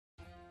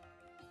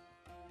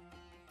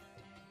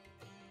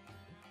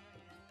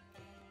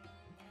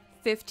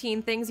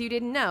15 things you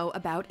didn't know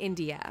about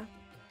India.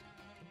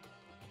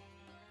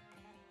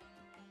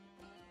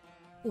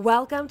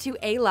 Welcome to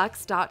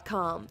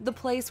alux.com, the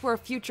place where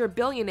future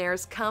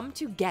billionaires come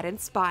to get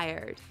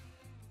inspired.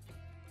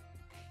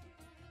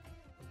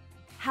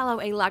 Hello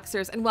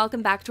Aluxers, and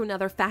welcome back to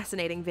another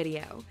fascinating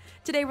video.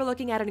 Today we're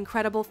looking at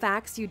incredible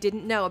facts you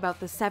didn't know about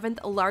the 7th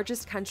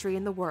largest country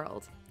in the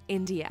world,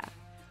 India.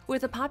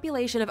 With a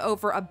population of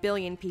over 1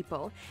 billion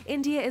people,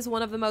 India is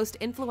one of the most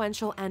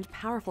influential and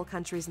powerful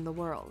countries in the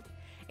world.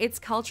 Its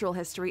cultural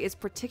history is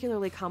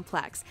particularly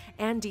complex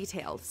and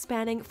detailed,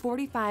 spanning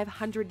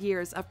 4,500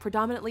 years of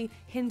predominantly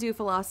Hindu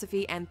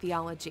philosophy and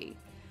theology.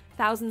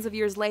 Thousands of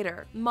years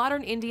later,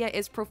 modern India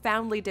is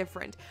profoundly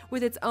different,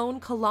 with its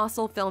own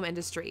colossal film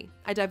industry,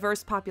 a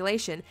diverse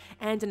population,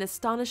 and an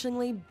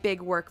astonishingly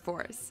big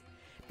workforce.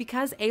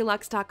 Because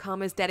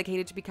alux.com is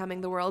dedicated to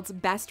becoming the world's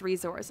best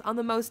resource on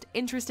the most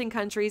interesting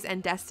countries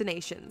and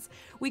destinations,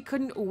 we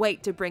couldn't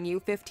wait to bring you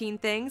 15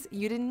 things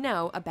you didn't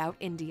know about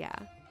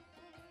India.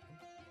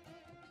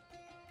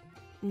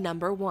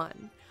 Number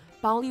 1.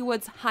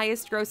 Bollywood's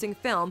highest-grossing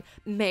film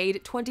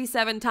made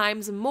 27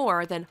 times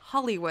more than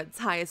Hollywood's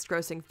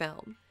highest-grossing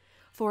film.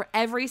 For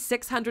every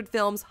 600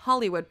 films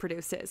Hollywood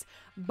produces,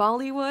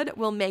 Bollywood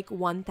will make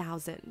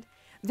 1,000.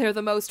 They're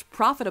the most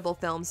profitable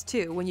films,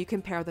 too, when you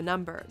compare the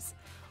numbers.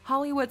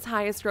 Hollywood's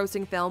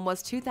highest-grossing film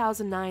was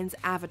 2009's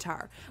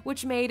Avatar,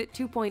 which made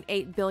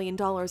 $2.8 billion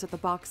at the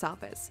box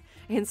office.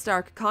 In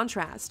stark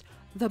contrast,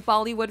 the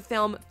Bollywood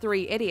film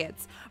 3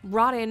 Idiots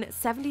brought in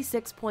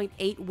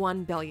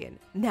 $76.81 billion.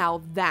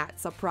 Now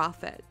that's a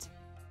profit.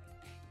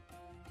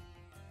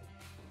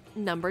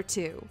 Number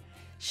 2.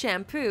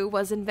 Shampoo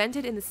was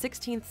invented in the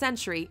 16th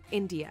century,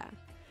 India.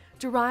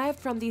 Derived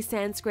from the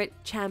Sanskrit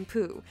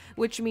champu,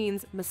 which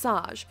means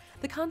massage,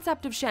 the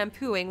concept of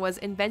shampooing was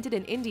invented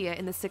in India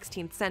in the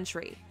 16th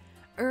century.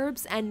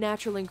 Herbs and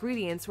natural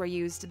ingredients were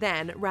used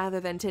then, rather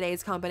than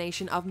today's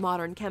combination of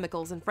modern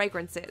chemicals and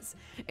fragrances,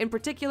 in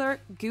particular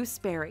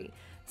gooseberry,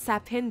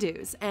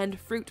 sapindus, and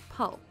fruit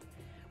pulp.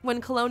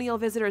 When colonial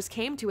visitors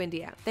came to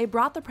India, they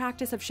brought the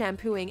practice of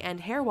shampooing and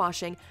hair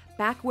washing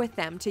back with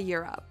them to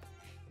Europe.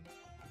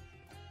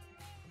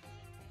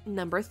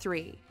 Number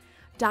 3.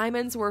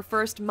 Diamonds were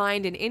first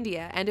mined in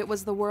India, and it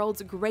was the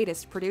world's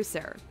greatest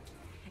producer.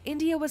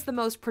 India was the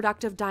most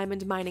productive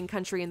diamond mining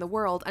country in the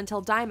world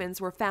until diamonds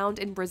were found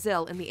in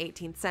Brazil in the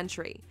 18th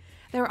century.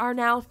 There are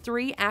now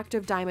 3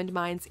 active diamond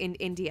mines in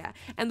India,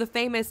 and the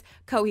famous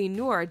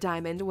Kohinoor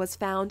diamond was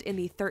found in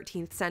the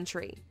 13th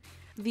century.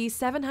 The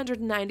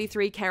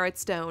 793-carat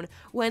stone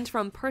went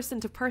from person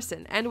to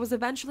person and was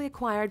eventually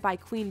acquired by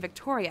Queen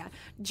Victoria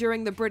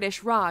during the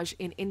British Raj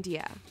in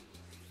India.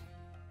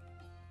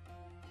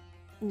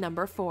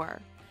 Number 4.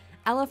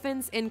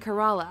 Elephants in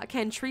Kerala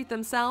can treat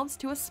themselves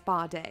to a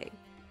spa day.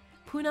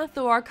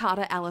 Punathur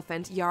Kata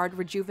Elephant Yard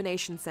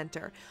Rejuvenation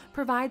Center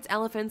provides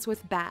elephants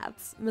with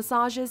baths,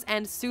 massages,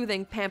 and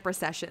soothing pamper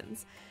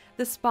sessions.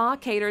 The spa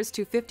caters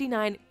to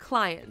 59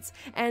 clients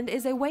and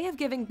is a way of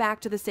giving back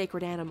to the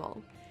sacred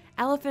animal.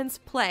 Elephants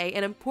play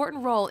an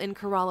important role in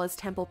Kerala's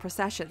temple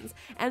processions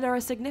and are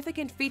a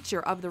significant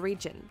feature of the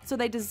region, so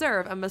they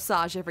deserve a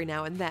massage every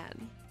now and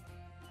then.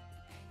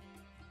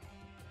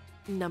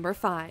 Number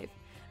 5.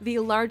 The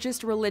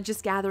largest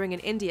religious gathering in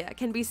India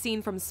can be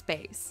seen from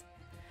space.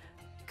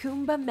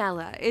 Kumbh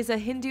Mela is a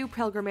Hindu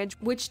pilgrimage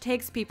which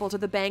takes people to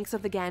the banks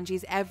of the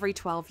Ganges every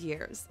 12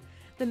 years.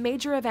 The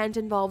major event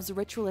involves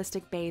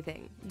ritualistic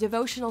bathing,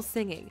 devotional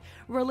singing,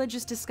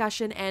 religious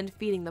discussion, and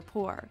feeding the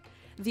poor.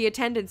 The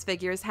attendance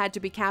figures had to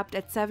be capped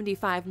at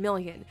 75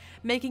 million,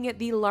 making it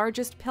the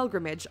largest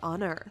pilgrimage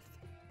on Earth.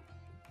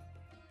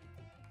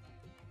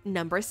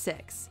 Number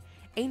 6.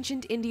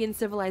 Ancient Indian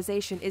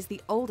civilization is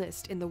the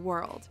oldest in the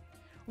world.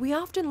 We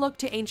often look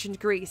to ancient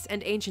Greece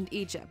and ancient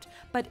Egypt,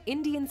 but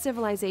Indian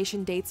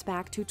civilization dates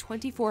back to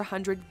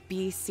 2400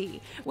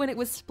 BC, when it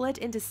was split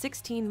into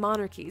 16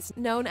 monarchies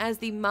known as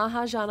the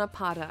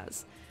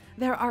Mahajanapadas.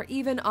 There are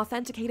even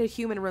authenticated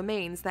human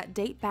remains that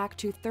date back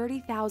to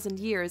 30,000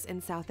 years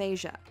in South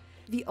Asia.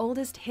 The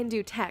oldest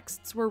Hindu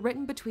texts were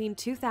written between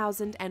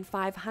 2000 and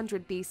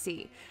 500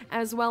 BC,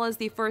 as well as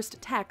the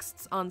first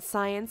texts on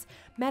science,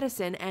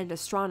 medicine, and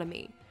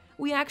astronomy.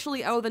 We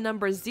actually owe the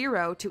number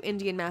 0 to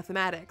Indian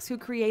mathematics, who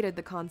created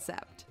the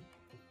concept.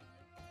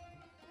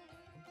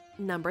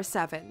 Number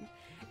 7.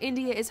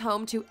 India is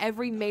home to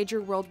every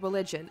major world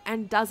religion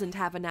and doesn't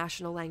have a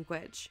national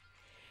language.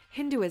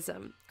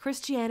 Hinduism,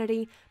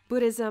 Christianity,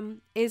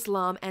 Buddhism,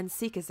 Islam, and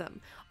Sikhism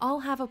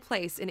all have a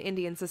place in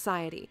Indian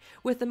society,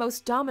 with the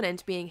most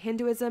dominant being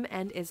Hinduism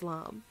and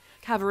Islam,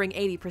 covering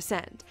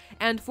 80%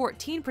 and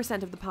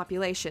 14% of the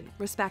population,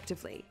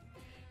 respectively.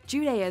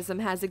 Judaism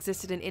has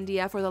existed in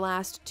India for the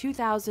last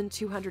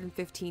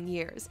 2,215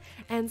 years,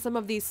 and some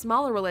of these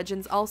smaller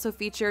religions also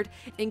featured,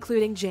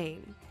 including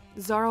Jain,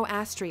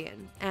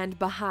 Zoroastrian, and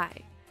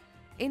Baha'i.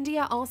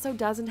 India also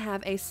doesn't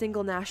have a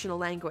single national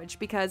language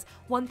because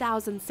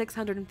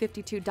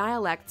 1,652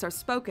 dialects are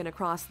spoken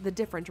across the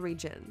different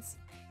regions.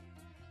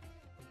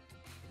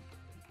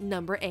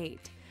 Number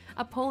 8.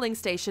 A polling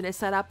station is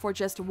set up for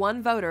just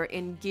one voter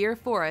in Gir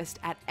Forest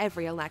at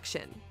every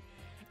election.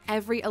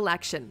 Every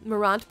election,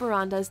 Marant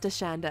Barandas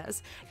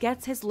Dashandas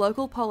gets his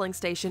local polling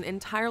station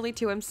entirely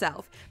to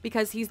himself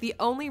because he's the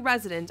only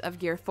resident of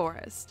Gir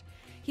Forest.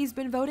 He's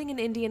been voting in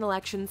Indian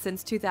elections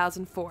since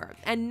 2004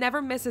 and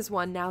never misses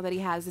one now that he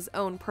has his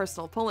own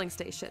personal polling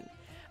station.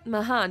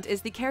 Mahant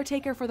is the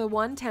caretaker for the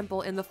one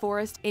temple in the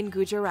forest in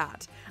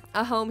Gujarat,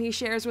 a home he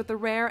shares with the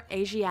rare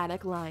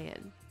Asiatic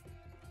lion.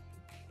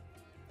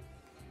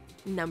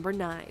 Number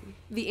 9.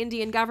 The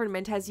Indian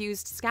government has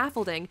used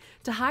scaffolding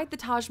to hide the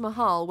Taj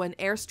Mahal when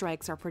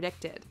airstrikes are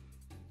predicted.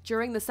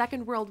 During the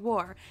Second World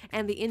War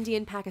and the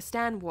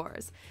Indian-Pakistan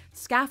Wars,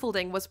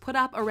 scaffolding was put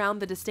up around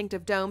the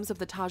distinctive domes of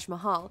the Taj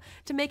Mahal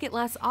to make it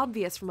less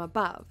obvious from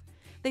above.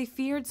 They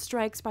feared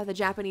strikes by the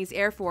Japanese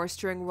Air Force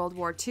during World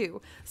War II,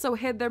 so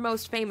hid their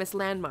most famous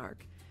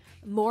landmark.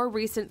 More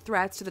recent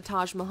threats to the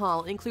Taj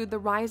Mahal include the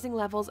rising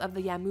levels of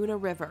the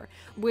Yamuna River,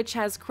 which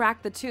has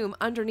cracked the tomb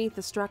underneath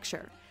the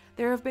structure.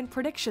 There have been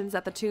predictions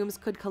that the tombs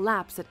could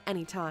collapse at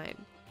any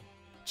time.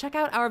 Check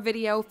out our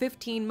video,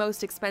 15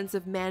 Most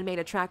Expensive Man-Made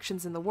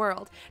Attractions in the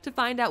World, to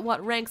find out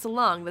what ranks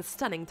along the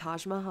stunning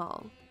Taj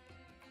Mahal.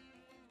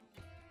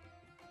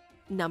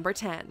 Number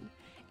 10.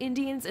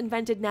 Indians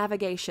invented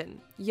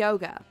navigation,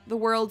 yoga, the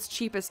world's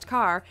cheapest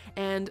car,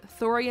 and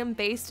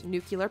thorium-based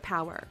nuclear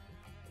power.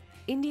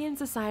 Indian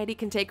society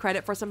can take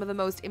credit for some of the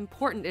most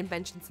important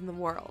inventions in the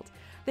world.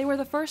 They were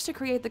the first to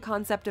create the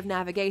concept of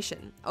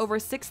navigation, over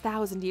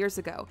 6,000 years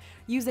ago,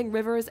 using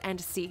rivers and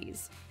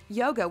seas.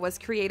 Yoga was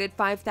created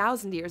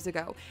 5,000 years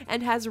ago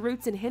and has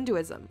roots in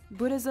Hinduism,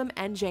 Buddhism,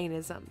 and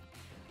Jainism.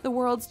 The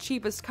world's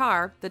cheapest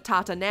car, the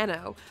Tata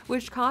Nano,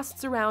 which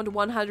costs around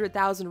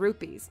 100,000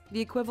 rupees,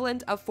 the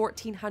equivalent of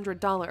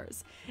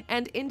 $1,400,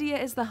 and India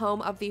is the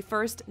home of the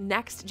first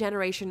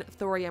next-generation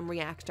thorium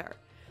reactor.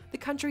 The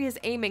country is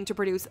aiming to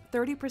produce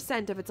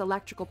 30% of its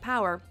electrical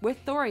power with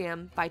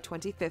thorium by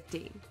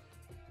 2050.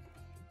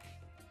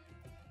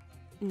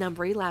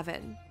 Number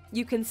 11.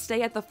 You can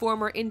stay at the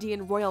former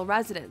Indian royal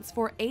residence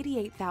for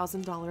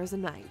 $88,000 a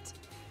night.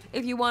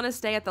 If you want to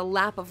stay at the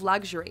lap of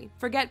luxury,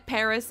 forget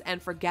Paris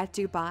and forget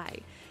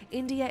Dubai.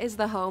 India is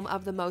the home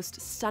of the most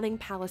stunning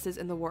palaces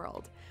in the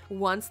world.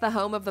 Once the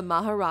home of the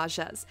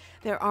Maharajas,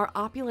 there are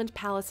opulent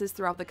palaces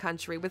throughout the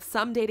country, with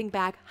some dating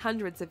back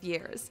hundreds of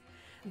years.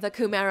 The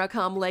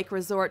Kumarakam Lake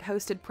Resort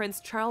hosted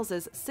Prince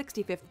Charles's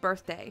 65th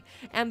birthday,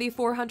 and the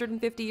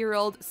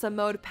 450-year-old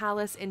Samod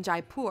Palace in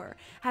Jaipur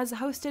has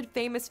hosted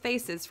famous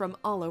faces from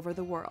all over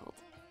the world.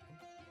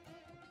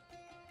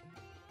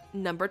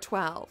 Number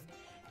 12.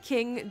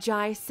 King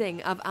Jai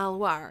Singh of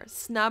Alwar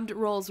snubbed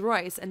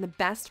Rolls-Royce in the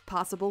best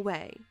possible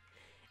way.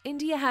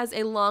 India has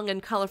a long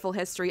and colorful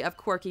history of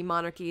quirky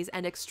monarchies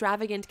and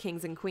extravagant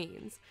kings and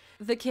queens.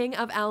 The King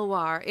of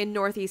Alwar in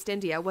northeast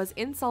India was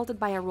insulted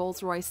by a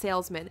Rolls-Royce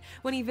salesman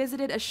when he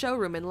visited a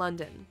showroom in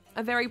London.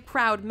 A very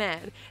proud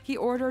man, he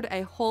ordered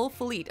a whole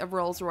fleet of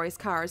Rolls-Royce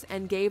cars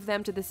and gave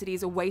them to the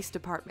city's waste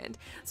department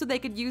so they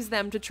could use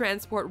them to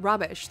transport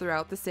rubbish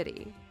throughout the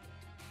city.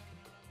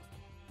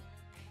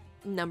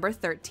 Number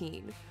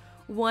 13.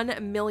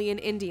 1 million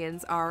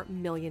Indians are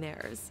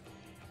millionaires.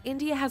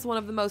 India has one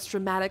of the most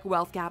dramatic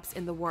wealth gaps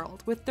in the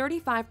world, with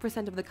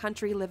 35% of the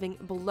country living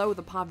below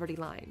the poverty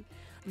line.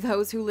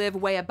 Those who live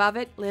way above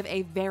it live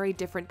a very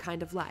different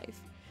kind of life.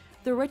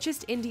 The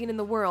richest Indian in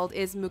the world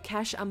is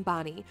Mukesh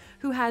Ambani,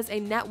 who has a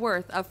net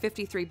worth of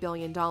 $53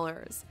 billion.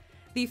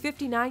 The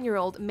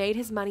 59-year-old made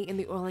his money in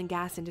the oil and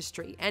gas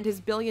industry, and his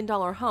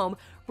billion-dollar home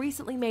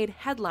recently made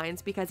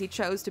headlines because he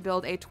chose to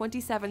build a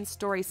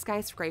 27-story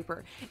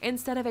skyscraper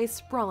instead of a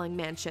sprawling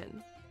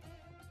mansion.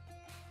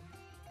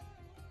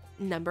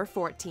 Number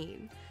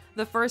 14.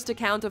 The first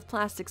account of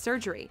plastic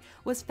surgery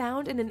was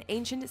found in an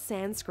ancient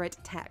Sanskrit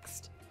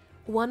text.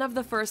 One of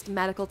the first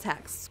medical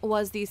texts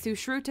was the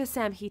Sushruta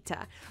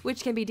Samhita,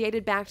 which can be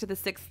dated back to the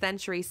 6th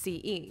century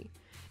CE.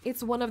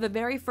 It's one of the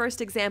very first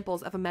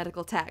examples of a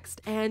medical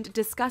text and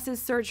discusses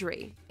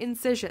surgery,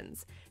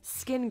 incisions,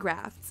 skin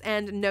grafts,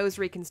 and nose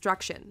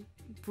reconstruction.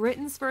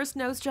 Britain's first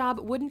nose job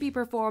wouldn't be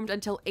performed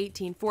until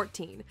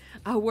 1814,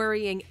 a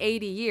worrying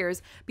 80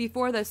 years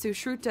before the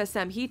Sushruta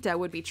Samhita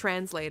would be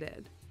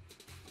translated.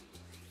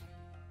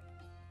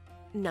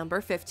 Number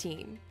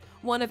 15.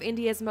 One of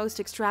India's most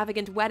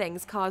extravagant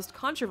weddings caused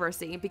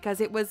controversy because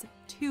it was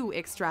too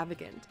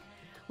extravagant.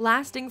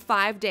 Lasting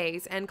 5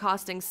 days and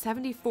costing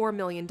 $74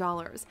 million,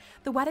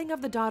 the wedding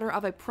of the daughter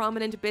of a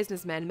prominent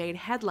businessman made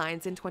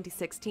headlines in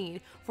 2016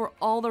 for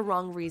all the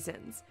wrong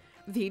reasons.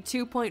 The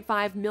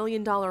 $2.5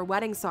 million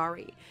wedding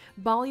sari,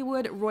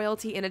 Bollywood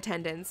royalty in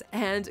attendance,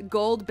 and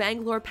gold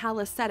Bangalore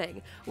Palace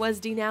setting was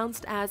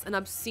denounced as an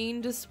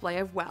obscene display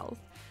of wealth.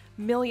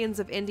 Millions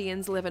of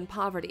Indians live in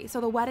poverty, so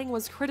the wedding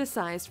was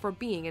criticized for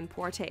being in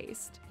poor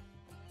taste.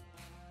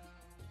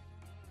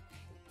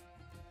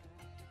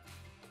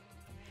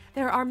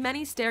 There are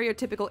many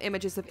stereotypical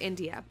images of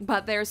India,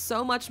 but there's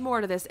so much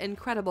more to this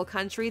incredible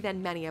country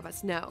than many of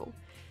us know.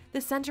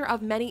 The center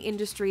of many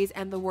industries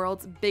and the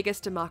world's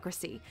biggest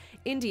democracy,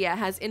 India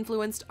has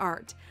influenced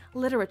art,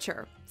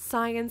 literature,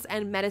 science,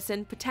 and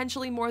medicine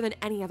potentially more than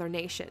any other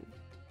nation.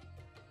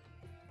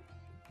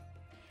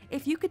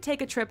 If you could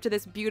take a trip to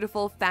this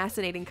beautiful,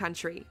 fascinating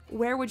country,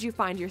 where would you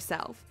find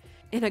yourself?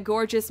 In a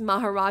gorgeous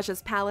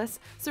Maharaja's palace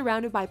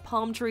surrounded by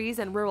palm trees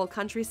and rural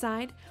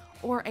countryside,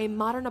 or a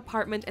modern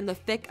apartment in the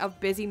thick of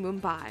busy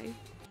Mumbai?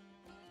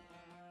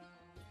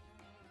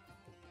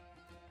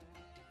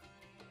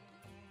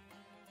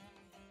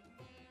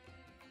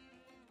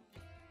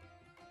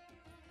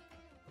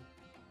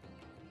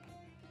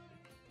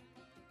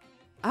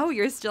 Oh,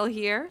 you're still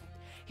here?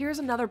 Here's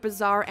another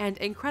bizarre and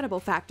incredible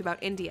fact about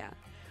India.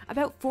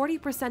 About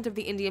 40% of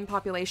the Indian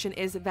population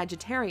is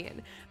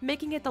vegetarian,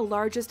 making it the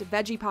largest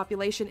veggie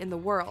population in the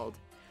world.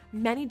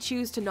 Many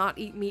choose to not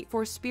eat meat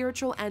for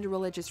spiritual and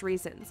religious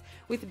reasons,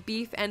 with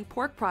beef and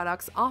pork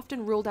products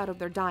often ruled out of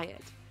their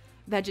diet.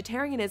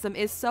 Vegetarianism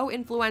is so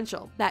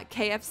influential that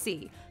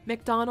KFC,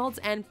 McDonald's,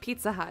 and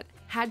Pizza Hut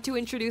had to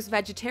introduce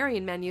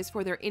vegetarian menus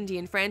for their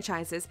Indian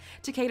franchises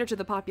to cater to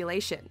the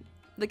population.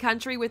 The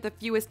country with the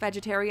fewest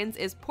vegetarians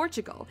is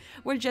Portugal,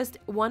 where just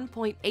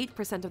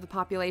 1.8% of the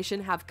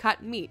population have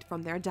cut meat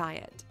from their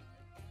diet.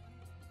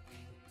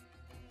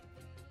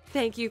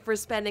 Thank you for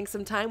spending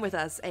some time with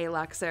us,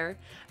 A-Luxer.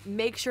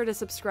 Make sure to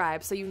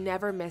subscribe so you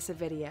never miss a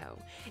video.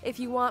 If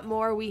you want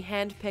more, we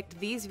handpicked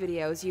these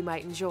videos you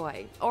might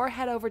enjoy, or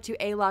head over to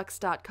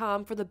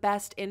alux.com for the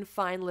best in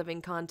fine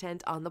living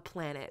content on the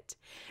planet.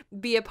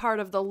 Be a part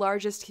of the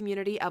largest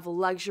community of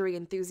luxury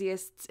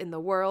enthusiasts in the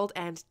world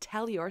and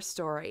tell your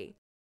story.